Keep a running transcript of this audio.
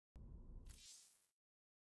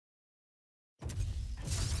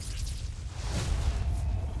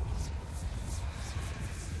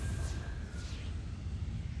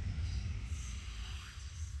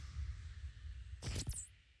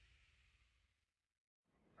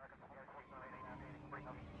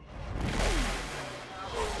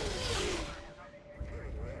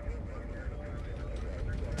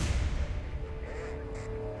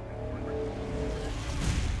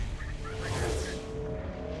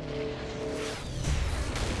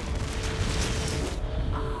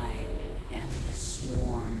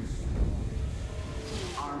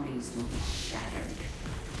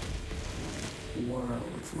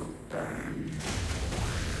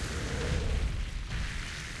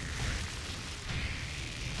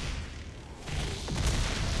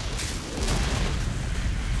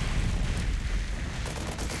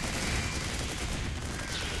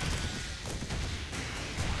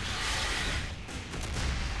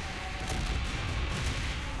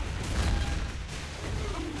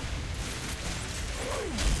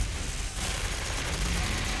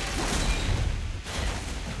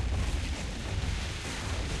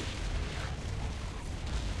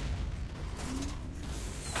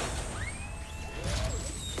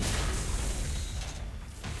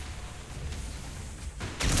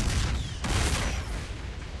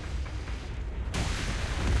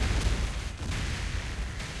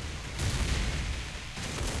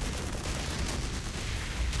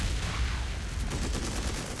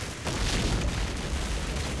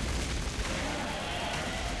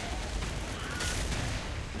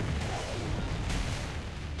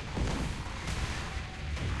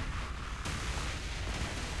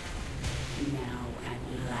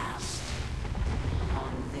last.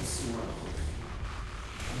 On this world,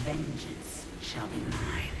 vengeance shall be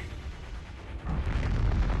mine.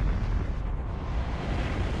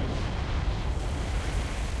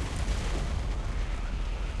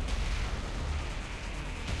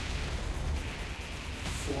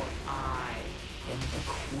 For I am the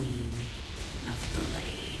Queen of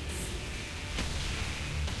Blades.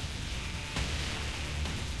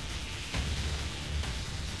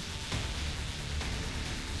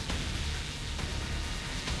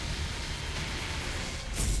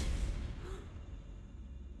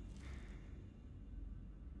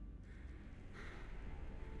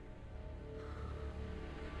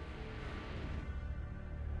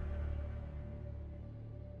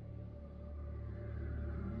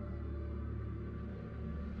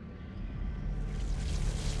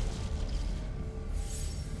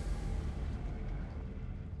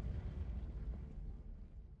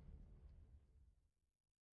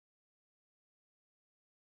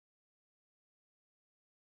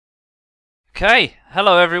 Okay,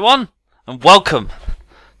 hello everyone, and welcome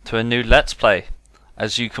to a new Let's Play.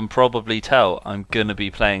 As you can probably tell, I'm gonna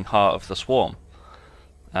be playing Heart of the Swarm.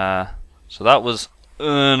 So that was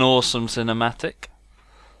an awesome cinematic.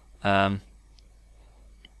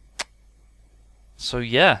 So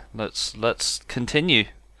yeah, let's continue.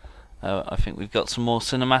 I think we've got some more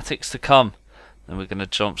cinematics to come, and we're gonna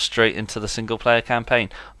jump straight into the single player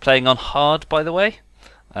campaign. Playing on hard, by the way,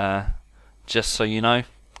 just so you know.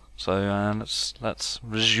 So let's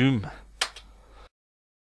resume.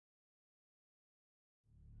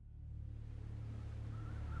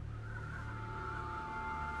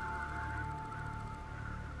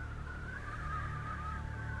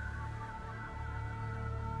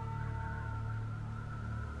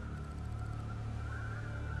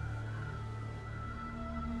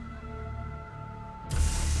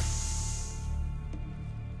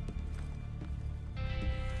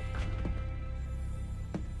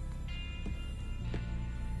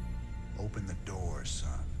 Open the door, son.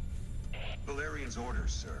 Valerian's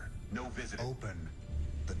orders, sir. No visiting. Open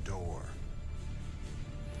the door.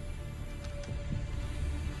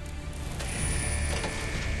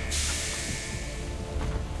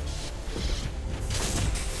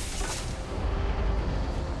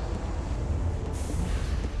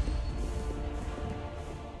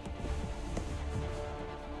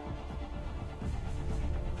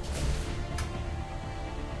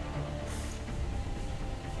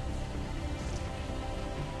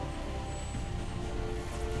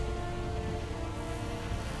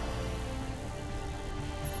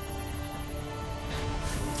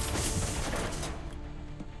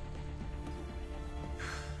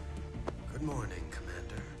 Good morning,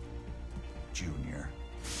 Commander. Junior.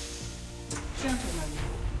 Gentlemen,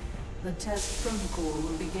 the test protocol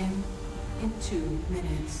will begin in 2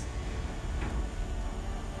 minutes.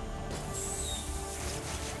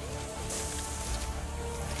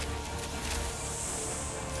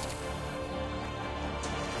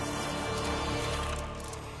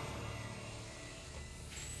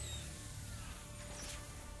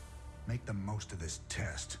 Make the most of this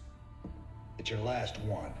test. It's your last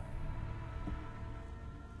one.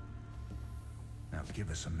 Now give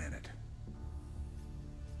us a minute.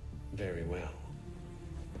 Very well.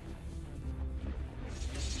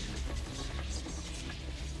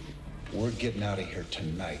 We're getting out of here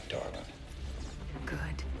tonight, darling. Good.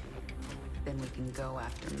 Then we can go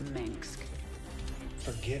after Minsk.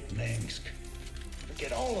 Forget Minsk.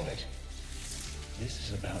 Forget all of it. This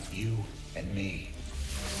is about you and me.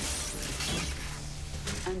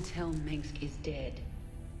 Until Minsk is dead,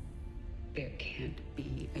 there can't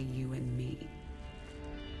be a you and me.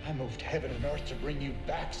 I moved heaven and earth to bring you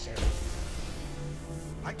back, Sarah.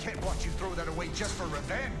 I can't watch you throw that away just for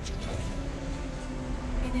revenge.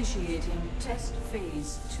 Initiating test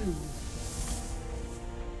phase 2.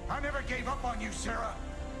 I never gave up on you, Sarah.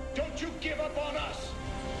 Don't you give up on us!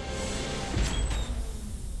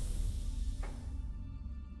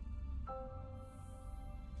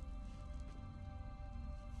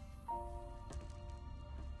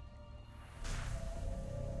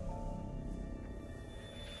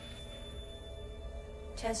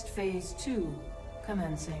 Test phase 2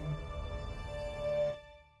 commencing.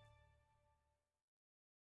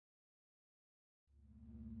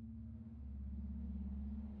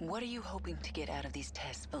 What are you hoping to get out of these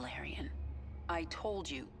tests, Valerian? I told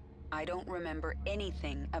you, I don't remember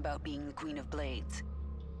anything about being the Queen of Blades.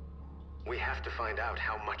 We have to find out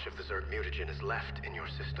how much of the Zerg mutagen is left in your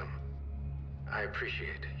system. I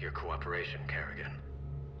appreciate your cooperation, Kerrigan.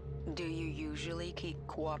 Do you usually keep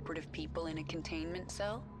cooperative people in a containment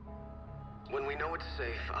cell? When we know it's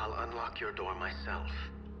safe, I'll unlock your door myself.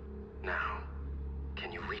 Now,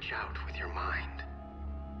 can you reach out with your mind?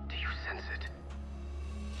 Do you sense it?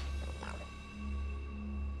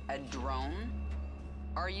 A drone?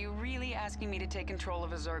 Are you really asking me to take control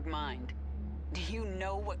of a Zerg mind? Do you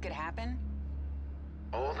know what could happen?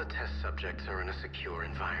 All the test subjects are in a secure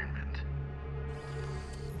environment.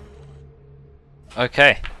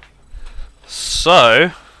 Okay.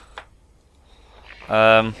 So,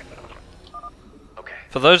 Okay.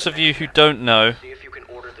 for those of you who don't know, See if you can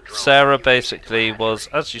order the drone. Sarah basically was,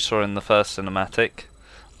 as you saw in the first cinematic,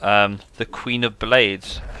 the Queen of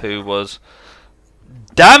Blades, who was...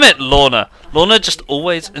 Damn it, Lorna! Lorna just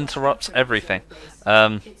always interrupts everything.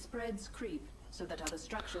 It spreads creep so that other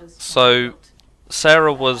structures So, built.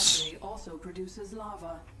 Sarah was... It also produces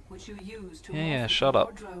lava, which you use to Yeah, morph shut into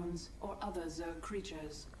up. drones or other Zerg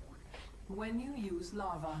creatures. When you use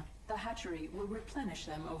lava, the hatchery will replenish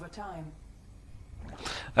them over time.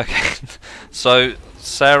 Okay, so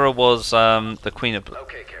Sarah was the Queen of Blades.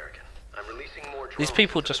 Okay, Kerrigan. I'm releasing more drones. These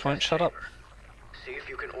people into just the won't test shut up. chamber. See if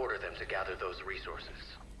you can order them to gather those resources.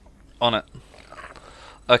 On it.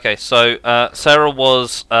 Okay, so Sarah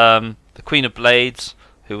was the Queen of Blades,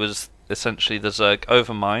 who was essentially the Zerg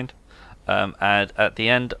Overmind, and at the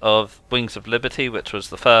end of Wings of Liberty, which was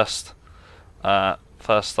the first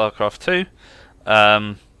StarCraft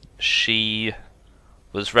 2, she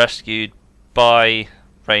was rescued by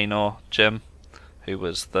Raynor Jim, who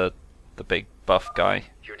was the big buff guy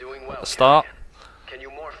You're doing well, at the start. Kerrigan. Can you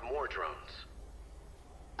morph more drones?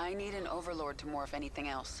 I need an overlord to morph anything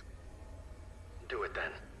else. Do it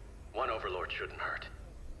then. One overlord shouldn't hurt.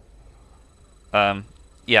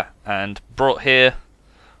 Yeah, and brought here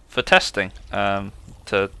for testing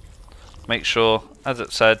to make sure, as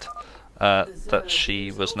it said, that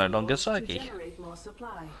she was no longer Zergy. Generate more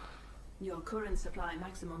supply. Your current supply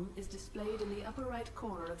maximum is displayed in the upper right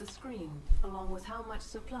corner of the screen, along with how much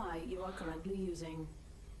supply you are currently using.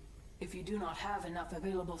 If you do not have enough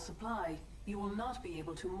available supply, you will not be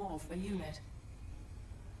able to morph a unit.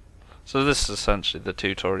 So this is essentially the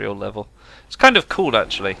tutorial level. It's kind of cool,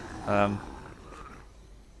 actually.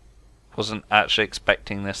 Wasn't actually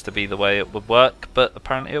expecting this to be the way it would work, but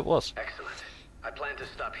apparently it was. Excellent. I plan to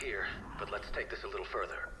stop here, but let's take this a little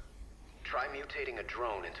further. Try mutating a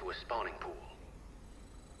drone into a spawning pool.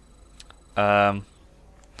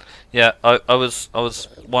 Yeah, I was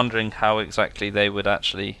wondering how exactly they would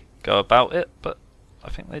actually go about it, but I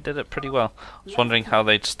think they did it pretty well. I was wondering how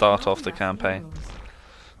they'd start off the campaign.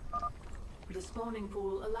 The spawning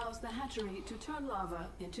pool allows the hatchery to turn lava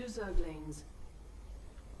into Zerglings.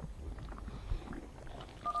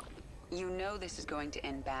 You know this is going to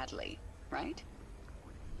end badly, right?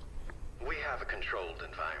 We have a controlled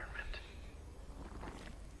environment.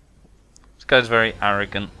 This guy's very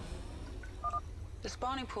arrogant. The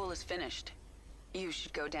spawning pool is finished. You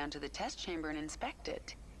should go down to the test chamber and inspect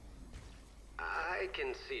it. I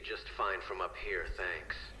can see just fine from up here,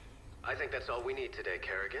 thanks. I think that's all we need today,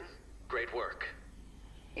 Kerrigan. Great work.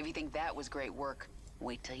 If you think that was great work,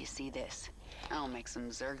 wait till you see this. I'll make some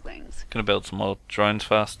Zerglings. Gonna build some more drones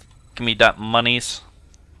first. Give me that monies.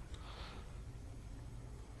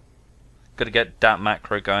 Gotta get that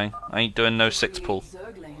macro going. I ain't doing no six pull.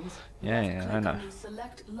 Zerglings, Yeah, I know. click on the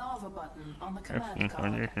select lava button on the command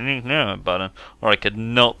card. No button. Or I could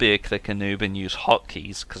not be a clicker noob and use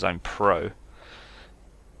hotkeys because I'm pro.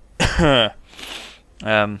 It's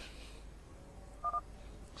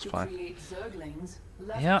To fine. create Zerglings,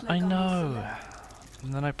 left Yeah, click I on the know. select.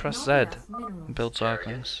 And then I press Not Z enough minerals. and build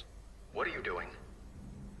Zerglings. What are you doing?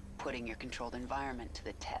 Putting your controlled environment to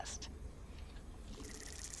the test.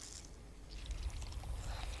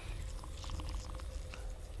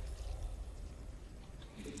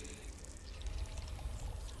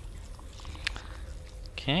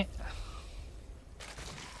 Okay.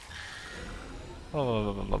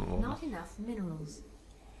 Not enough minerals.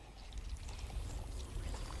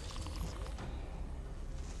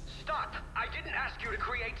 Stop! I didn't ask you to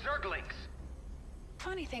create Zerglings!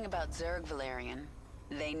 Funny thing about Zerg, Valerian,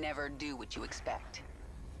 they never do what you expect.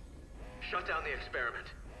 Shut down the experiment.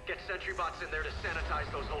 Get sentry bots in there to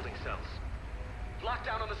sanitize those holding cells. Lock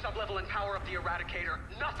down on the sublevel and power up the Eradicator.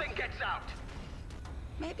 Nothing gets out!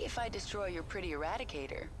 Maybe if I destroy your pretty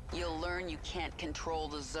Eradicator, you'll learn you can't control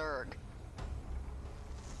the Zerg.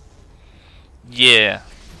 Yeah.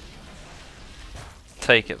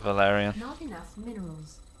 Take it, Valerian. Not enough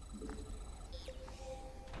minerals.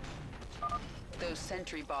 Those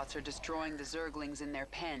sentry bots are destroying the Zerglings in their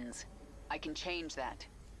pens. I can change that.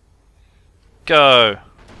 Go.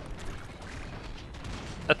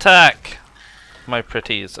 Attack. My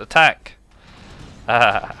pretties, attack.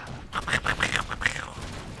 Ah.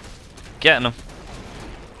 Getting them.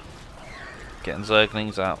 Getting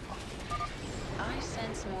Zerglings out. I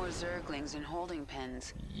sense more Zerglings in holding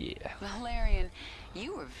pens. Yeah. Valerian,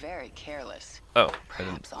 you were very careless. Oh,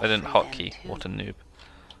 Perhaps I didn't I'll free them hotkey. too. What a noob.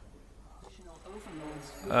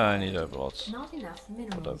 Overlords I need overlords. Not enough What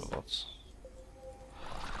minerals. overlords?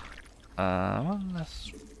 Well,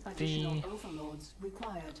 let's Additional be overlords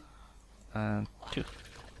required. 2.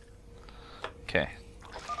 Okay.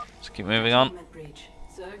 Let's keep moving on. Containment breach.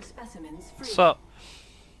 Zerg specimens free. What's up?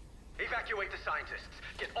 Evacuate the scientists.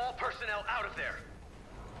 Get all personnel out of there.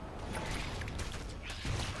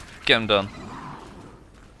 Get him done.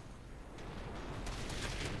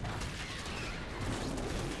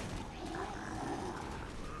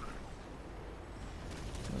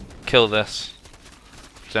 Kill this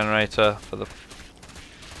generator for the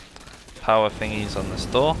power thingies on this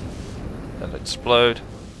door. They'll explode.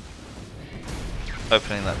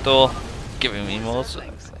 Opening that door, giving me more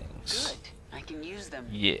Zerglings. Zerglings. Good. I can use them.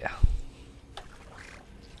 Yeah.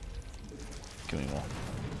 Give me more.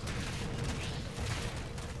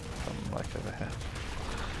 Come like over here.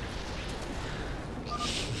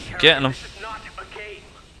 Getting them. This is not a game.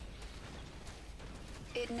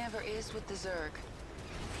 It never is with the Zerg.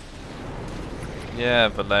 Yeah,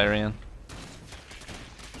 Valerian.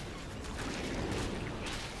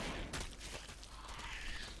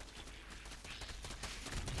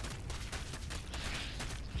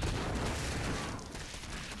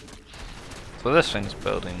 So this thing's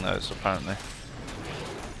building those apparently.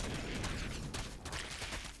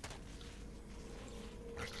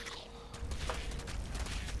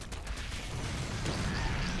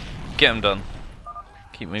 Get him done.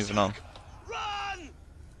 Keep moving on. Run!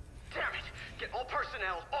 Damn it! Get all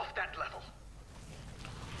personnel off that level.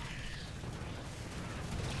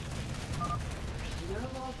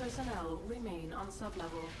 Overlord personnel remain on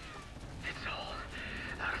sublevel. It's all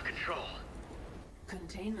out of control.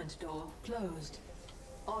 Containment door closed.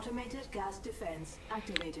 Automated gas defense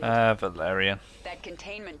activated. Valerian. That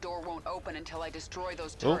containment door won't open until I destroy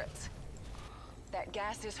those Oh. turrets. That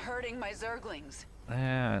gas is hurting my Zerglings.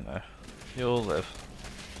 Yeah, I know. You'll live.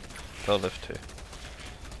 They'll live too.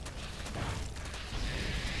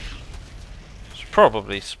 Should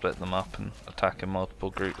probably split them up and attack in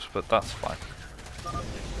multiple groups, but that's fine.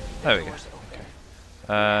 There we go. Doors open.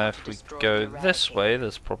 If we go this way,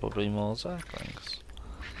 there's probably more Zerglings.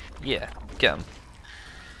 Yeah, get them.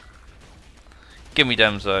 Give me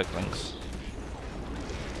them Zerglings.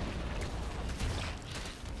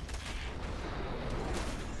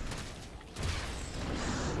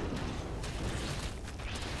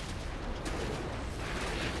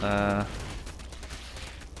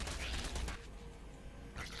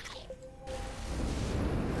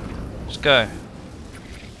 Let's go.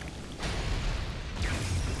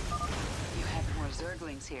 You have more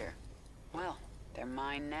Zerglings here. Well, they're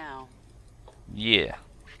mine now. Yeah.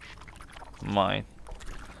 Mine.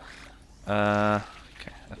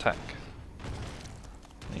 Okay, attack.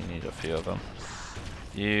 You need a few of them.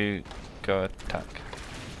 You go attack.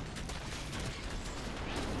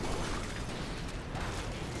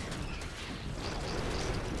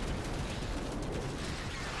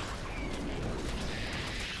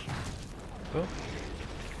 Oh.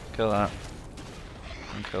 Kill that.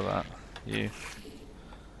 And kill that. You.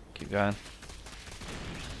 Keep going.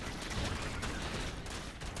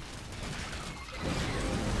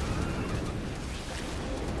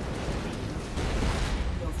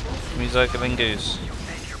 Zerglingoos. You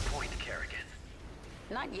made your point, Kerrigan.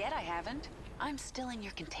 Not yet, I haven't. I'm still in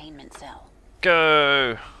your containment cell.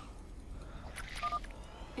 Go!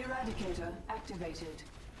 Eradicator activated.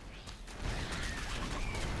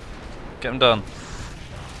 Get him done.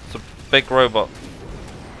 It's a big robot.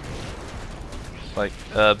 Like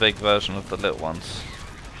a big version of the little ones.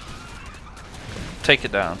 Take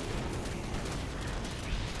it down.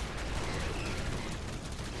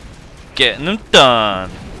 Getting them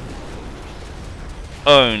done.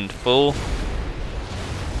 Owned, fool.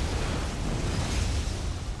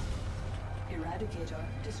 Eradicator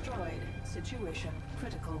destroyed. Situation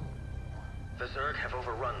critical. The Zerg have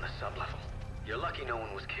overrun the sublevel. You're lucky no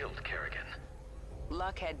one was killed, Kerrigan.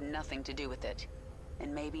 Luck had nothing to do with it.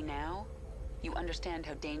 And maybe now, you understand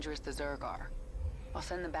how dangerous the Zerg are. I'll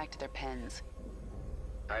send them back to their pens.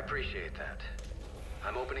 I appreciate that.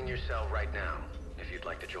 I'm opening your cell right now, if you'd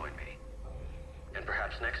like to join me. And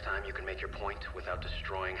perhaps next time you can make your point without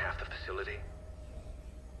destroying half the facility.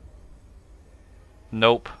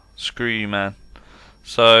 Nope. Screw you, man.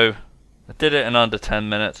 So, I did it in under 10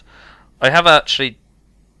 minutes. I have actually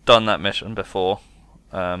done that mission before.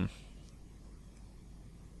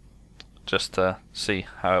 Just to see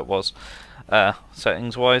how it was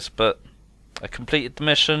settings wise, but I completed the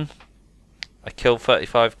mission I killed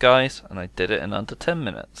 35 guys, and I did it in under 10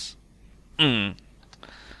 minutes.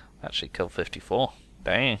 Actually killed 54.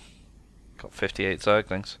 Dang. Got 58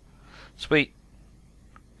 Zerglings. Sweet.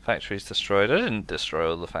 Factories destroyed. I didn't destroy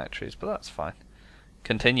all the factories, but that's fine.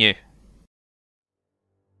 Continue.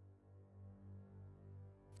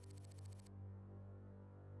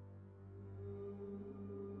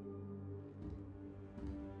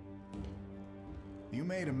 You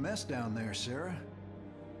made a mess down there, Sarah.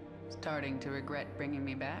 Starting to regret bringing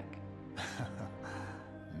me back?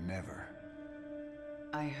 Never.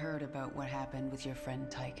 I heard about what happened with your friend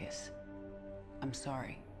Tychus. I'm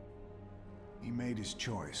sorry. He made his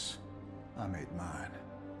choice. I made mine.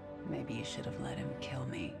 Maybe you should have let him kill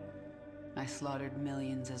me. I slaughtered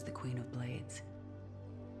millions as the Queen of Blades.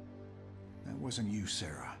 That wasn't you,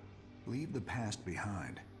 Sarah. Leave the past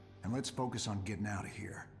behind, and let's focus on getting out of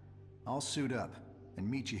here. I'll suit up and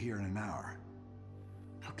meet you here in an hour.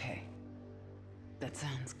 Okay. That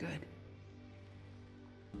sounds good.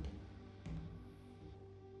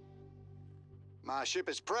 My ship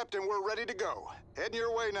is prepped and we're ready to go. Heading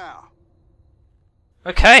your way now.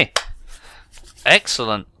 Okay.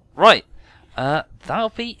 Excellent. Right. That'll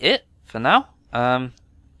be it for now.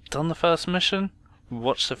 Done the first mission. We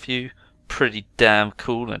watched a few pretty damn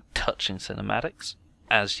cool and touching cinematics,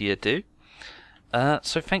 as you do.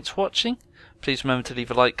 So thanks for watching. Please remember to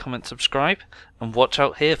leave a like, comment, subscribe, and watch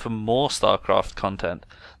out here for more StarCraft content.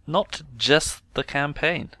 Not just the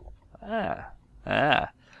campaign. I'll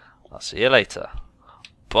see you later.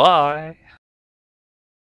 Bye.